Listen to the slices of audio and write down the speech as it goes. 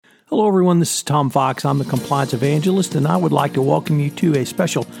Hello, everyone. This is Tom Fox. I'm the Compliance Evangelist, and I would like to welcome you to a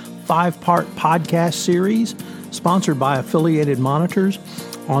special 5-part podcast series sponsored by Affiliated Monitors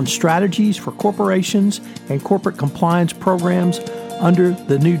on strategies for corporations and corporate compliance programs under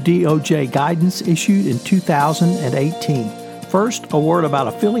the new DOJ guidance issued in 2018. First, a word about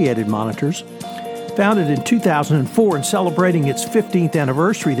Affiliated Monitors. Founded in 2004 and celebrating its 15th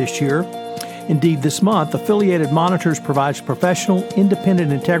anniversary this year, indeed this month, Affiliated Monitors provides professional,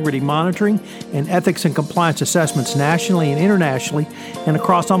 independent integrity monitoring and ethics and compliance assessments nationally and internationally and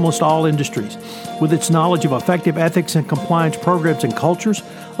across almost all industries. With its knowledge of effective ethics and compliance programs and cultures,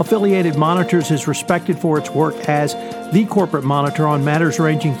 Affiliated Monitors is respected for its work as the corporate monitor on matters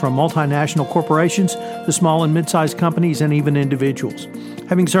ranging from multinational corporations to small and mid-sized companies and even individuals.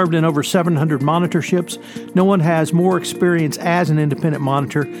 Having served in over 700 monitorships, no one has more experience as an independent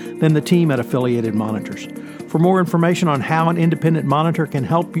monitor than the team at Affiliated Monitors. For more information on how an independent monitor can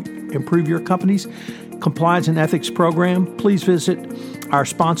help improve your company's compliance and ethics program, please visit our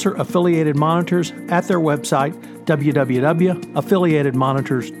sponsor, Affiliated Monitors, at their website,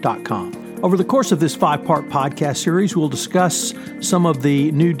 www.affiliatedmonitors.com. Over the course of this 5-part podcast series, we'll discuss some of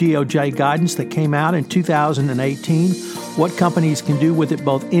the new DOJ guidance that came out in 2018, what companies can do with it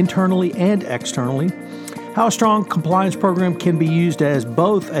both internally and externally, how a strong compliance program can be used as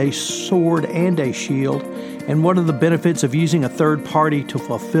both a sword and a shield, and what are the benefits of using a third party to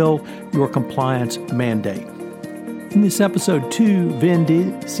fulfill your compliance mandate. In this episode 2, Vin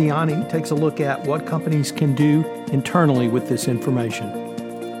DiCiani takes a look at what companies can do internally with this information.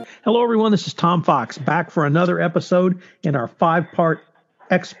 Hello, everyone. This is Tom Fox, back for another episode in our 5-part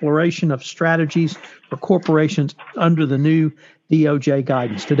exploration of strategies for corporations under the new DOJ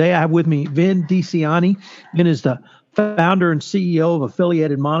guidance. Today, I have with me Vin DiCiani. Vin is the founder and CEO of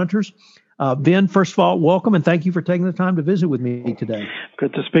Affiliated Monitors. Vin, first of all, welcome, and thank you for taking the time to visit with me today.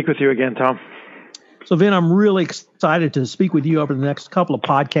 Good to speak with you again, Tom. So, Vin, I'm really excited to speak with you over the next couple of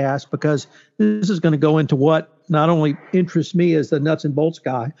podcasts because this is going to go into what not only interests me as the nuts and bolts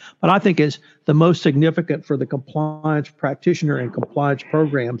guy, but I think is the most significant for the compliance practitioner and compliance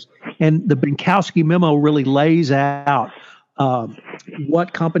programs. And the Bienkowski memo really lays out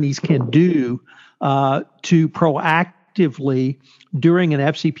what companies can do to proactively, during an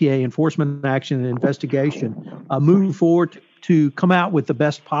FCPA enforcement action and investigation, move forward to come out with the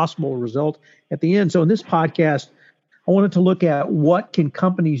best possible result at the end. So in this podcast, I wanted to look at what can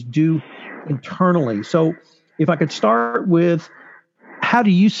companies do internally. So if I could start with, how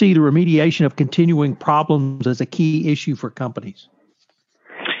do you see the remediation of continuing problems as a key issue for companies?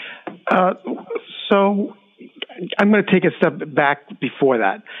 So I'm going to take a step back before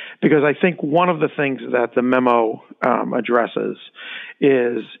that, because I think one of the things that the memo addresses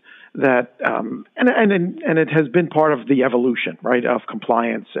is that, and it has been part of the evolution, right, of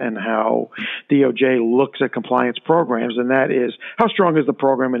compliance and how DOJ looks at compliance programs, and that is, how strong is the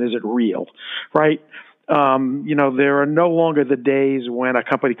program and is it real, right? There are no longer the days when a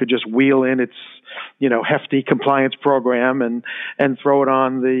company could just wheel in its, hefty compliance program and throw it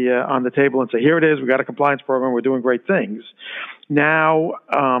on the table and say, here it is, we got a compliance program, we're doing great things. Now,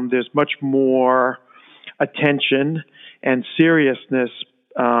 there's much more attention and seriousness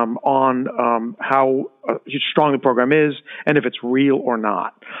on how strong the program is and if it's real or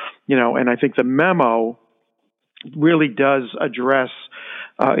not. And I think the memo really does address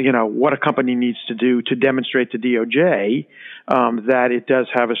what a company needs to do to demonstrate to DOJ that it does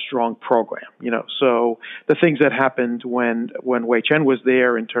have a strong program. So the things that happened when Wei Chen was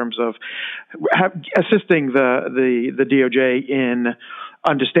there in terms of assisting the DOJ in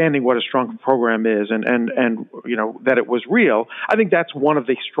understanding what a strong program is and that it was real, I think that's one of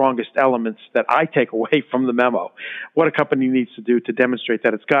the strongest elements that I take away from the memo, what a company needs to do to demonstrate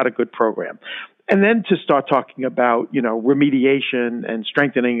that it's got a good program. And then to start talking about, remediation and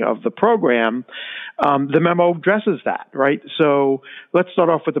strengthening of the program, the memo addresses that, right? So let's start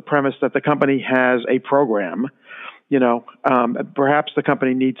off with the premise that the company has a program. Perhaps the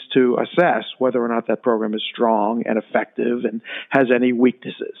company needs to assess whether or not that program is strong and effective and has any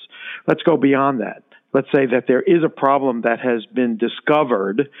weaknesses. Let's go beyond that. Let's say that there is a problem that has been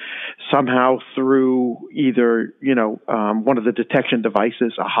discovered somehow through either, one of the detection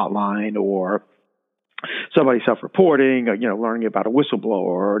devices, a hotline, or somebody self-reporting, learning about a whistleblower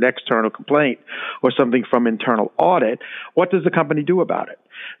or an external complaint or something from internal audit. What does the company do about it?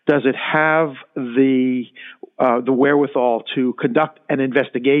 Does it have the wherewithal to conduct an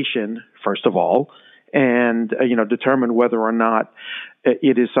investigation, first of all, and determine whether or not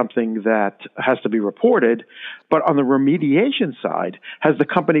it is something that has to be reported? But on the remediation side, has the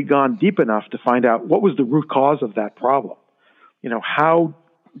company gone deep enough to find out what was the root cause of that problem? How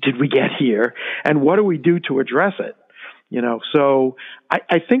did we get here, and what do we do to address it? So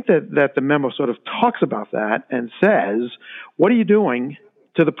I think that the memo sort of talks about that and says, what are you doing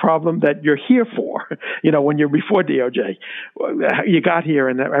to the problem that you're here for? When you're before DOJ, you got here,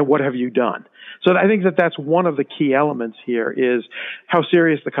 and what have you done? So I think that that's one of the key elements here is how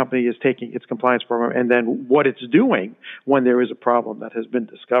serious the company is taking its compliance program, and then what it's doing when there is a problem that has been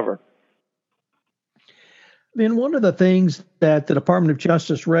discovered. Then one of the things that the Department of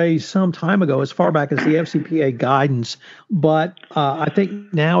Justice raised some time ago, as far back as the FCPA guidance, but I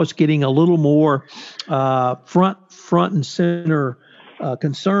think now it's getting a little more front and center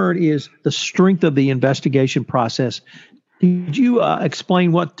concern, is the strength of the investigation process. Could you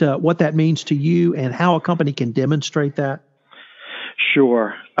explain what that means to you and how a company can demonstrate that?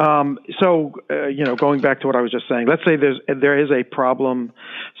 Sure. Going back to what I was just saying, let's say there is a problem,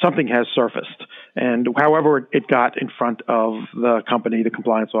 something has surfaced, and however it got in front of the company, the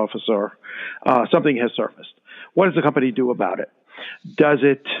compliance officer, something has surfaced. What does the company do about it? Does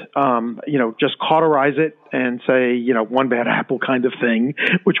it, just cauterize it and say, one bad apple kind of thing,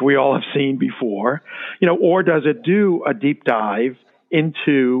 which we all have seen before, or does it do a deep dive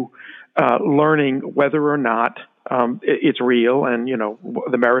into learning whether or not it's real and,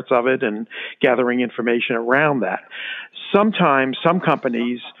 the merits of it and gathering information around that? Sometimes some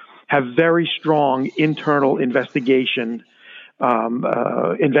companies have very strong internal investigation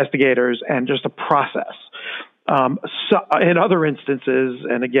investigators and just a process. So in other instances,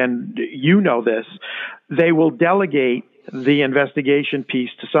 and again, this, they will delegate the investigation piece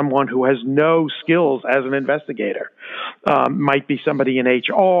to someone who has no skills as an investigator. Might be somebody in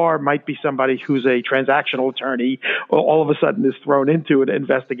HR, might be somebody who's a transactional attorney, or all of a sudden is thrown into an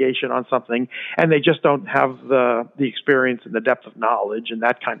investigation on something, and they just don't have the experience and the depth of knowledge and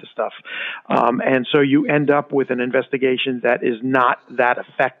that kind of stuff. And so you end up with an investigation that is not that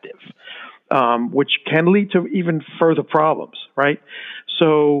effective, which can lead to even further problems, right?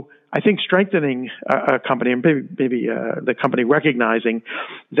 So I think strengthening a company, and maybe the company recognizing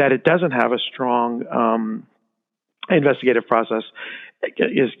that it doesn't have a strong investigative process,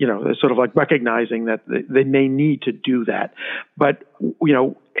 is sort of like recognizing that they may need to do that. But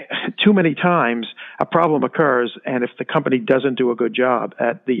too many times a problem occurs, and if the company doesn't do a good job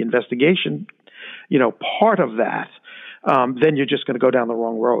at the investigation, part of that, then you're just going to go down the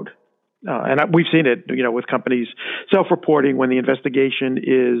wrong road. And we've seen it, with companies self-reporting when the investigation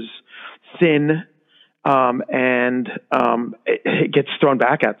is thin, and it gets thrown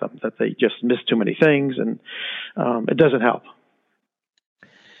back at them that they just missed too many things, and it doesn't help.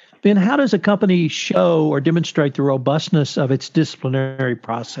 Ben, how does a company show or demonstrate the robustness of its disciplinary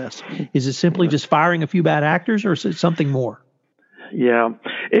process? Is it simply just firing a few bad actors, or is it something more? Yeah,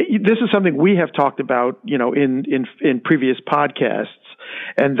 this is something we have talked about, in previous podcasts,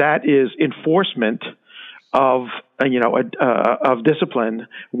 and that is enforcement of of discipline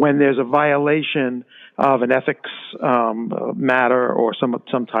when there's a violation of an ethics matter or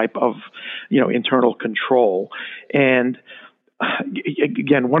some type of internal control. And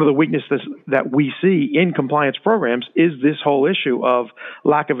again, one of the weaknesses that we see in compliance programs is this whole issue of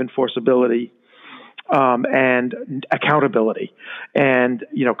lack of enforceability and accountability. And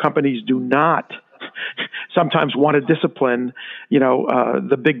companies do not sometimes want to discipline,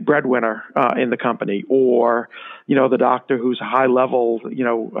 the big breadwinner in the company, or the doctor who's a high level,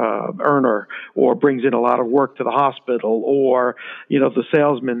 earner, or brings in a lot of work to the hospital, or the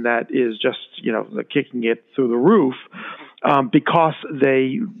salesman that is just kicking it through the roof, because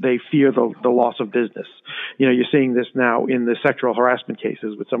they fear the loss of business. You're seeing this now in the sexual harassment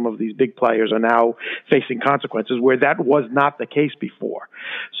cases, with some of these big players are now facing consequences where that was not the case before.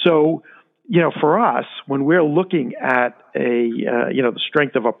 So, for us, when we're looking at the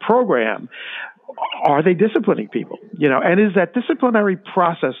strength of a program, are they disciplining people? And is that disciplinary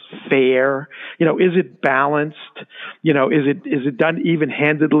process fair? Is it balanced? Is it done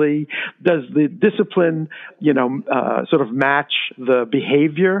even-handedly? Does the discipline, sort of match the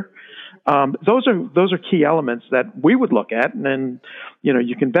behavior? Those are key elements that we would look at, and then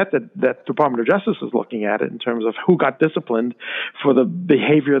you can bet that Department of Justice is looking at it in terms of who got disciplined for the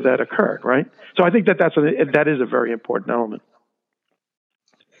behavior that occurred, right? So I think that is a very important element.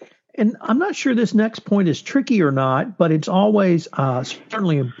 And I'm not sure this next point is tricky or not, but it's always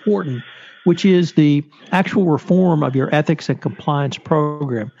certainly important, which is the actual reform of your ethics and compliance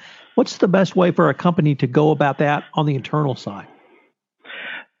program. What's the best way for a company to go about that on the internal side?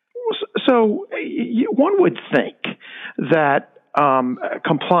 So one would think that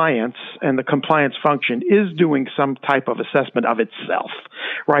compliance and the compliance function is doing some type of assessment of itself,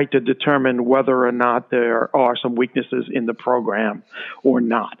 right, to determine whether or not there are some weaknesses in the program or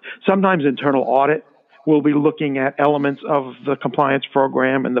not. Sometimes internal audit will be looking at elements of the compliance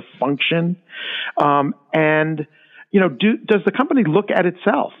program and the function. Does the company look at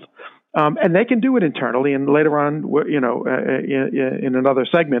itself? And they can do it internally, and later on, in another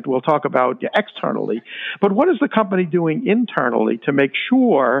segment, we'll talk about externally. But what is the company doing internally to make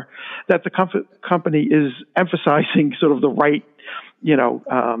sure that the company is emphasizing sort of the right,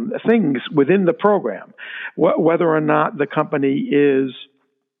 things within the program? Whether or not the company is,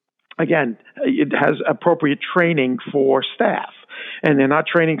 again, it has appropriate training for staff, and they're not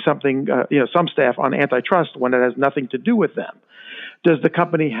training some staff on antitrust when it has nothing to do with them. Does the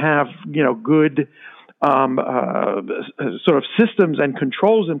company have, good sort of systems and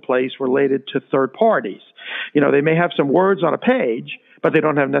controls in place related to third parties? They may have some words on a page, but they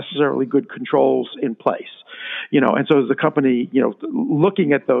don't have necessarily good controls in place. And so is the company,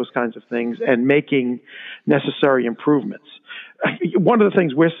 looking at those kinds of things and making necessary improvements. One of the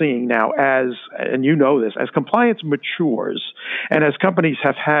things we're seeing now as compliance matures and as companies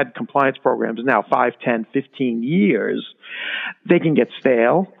have had compliance programs now 5, 10, 15 years, they can get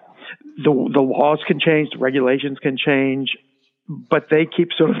stale. The laws can change, the regulations can change, but they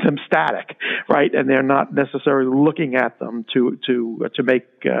keep sort of them static, right? And they're not necessarily looking at them to make,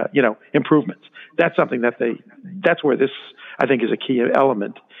 improvements. That's something that's where this, I think, is a key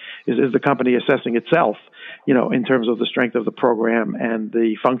element, is the company assessing itself, in terms of the strength of the program and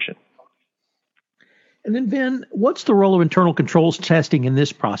the function. And then, Ben, what's the role of internal controls testing in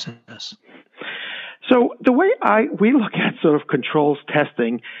this process? So the way we look at sort of controls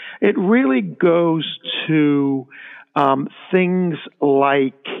testing, it really goes to things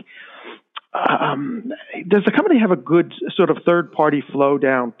like, does the company have a good sort of third-party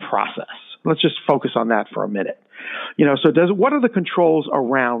flow-down process? Let's just focus on that for a minute. What are the controls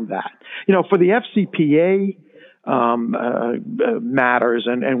around that? For the FCPA matters,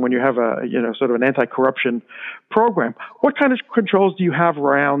 and when you have a sort of an anti-corruption program, what kind of controls do you have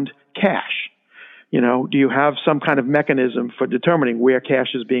around cash? Do you have some kind of mechanism for determining where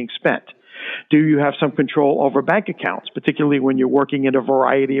cash is being spent? Do you have some control over bank accounts, particularly when you're working in a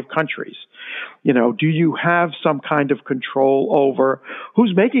variety of countries? Do you have some kind of control over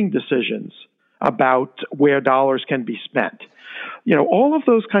who's making decisions about where dollars can be spent? All of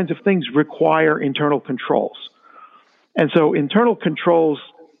those kinds of things require internal controls. And so internal controls,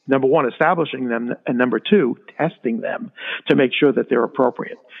 number one, establishing them, and number two, testing them to make sure that they're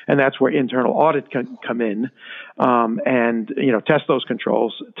appropriate. And that's where internal audit can come in and test those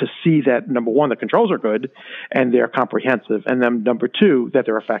controls to see that, number one, the controls are good and they're comprehensive, and then number two, that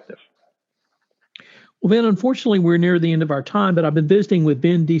they're effective. Well, Ben, unfortunately, we're near the end of our time, but I've been visiting with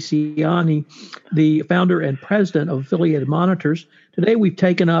Ben DiCiani, the founder and president of Affiliated Monitors. Today, we've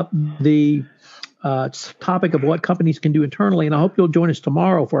taken up the topic of what companies can do internally, and I hope you'll join us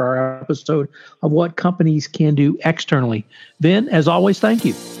tomorrow for our episode of what companies can do externally. Ben, as always, thank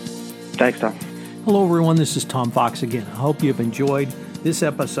you. Thanks, Tom. Hello, everyone. This is Tom Fox again. I hope you've enjoyed this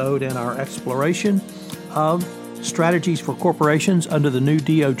episode and our exploration of strategies for corporations under the new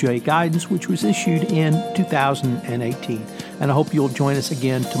DOJ guidance, which was issued in 2018. And I hope you'll join us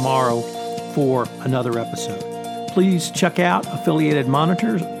again tomorrow for another episode. Please check out Affiliated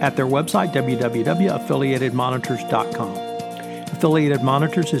Monitors at their website, www.affiliatedmonitors.com. Affiliated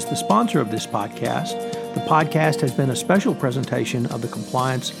Monitors is the sponsor of this podcast. The podcast has been a special presentation of the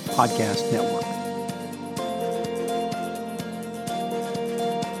Compliance Podcast Network.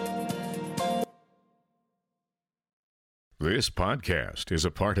 This podcast is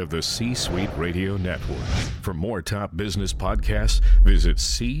a part of the C-Suite Radio Network. For more top business podcasts, visit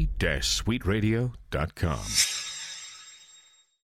c-suiteradio.com.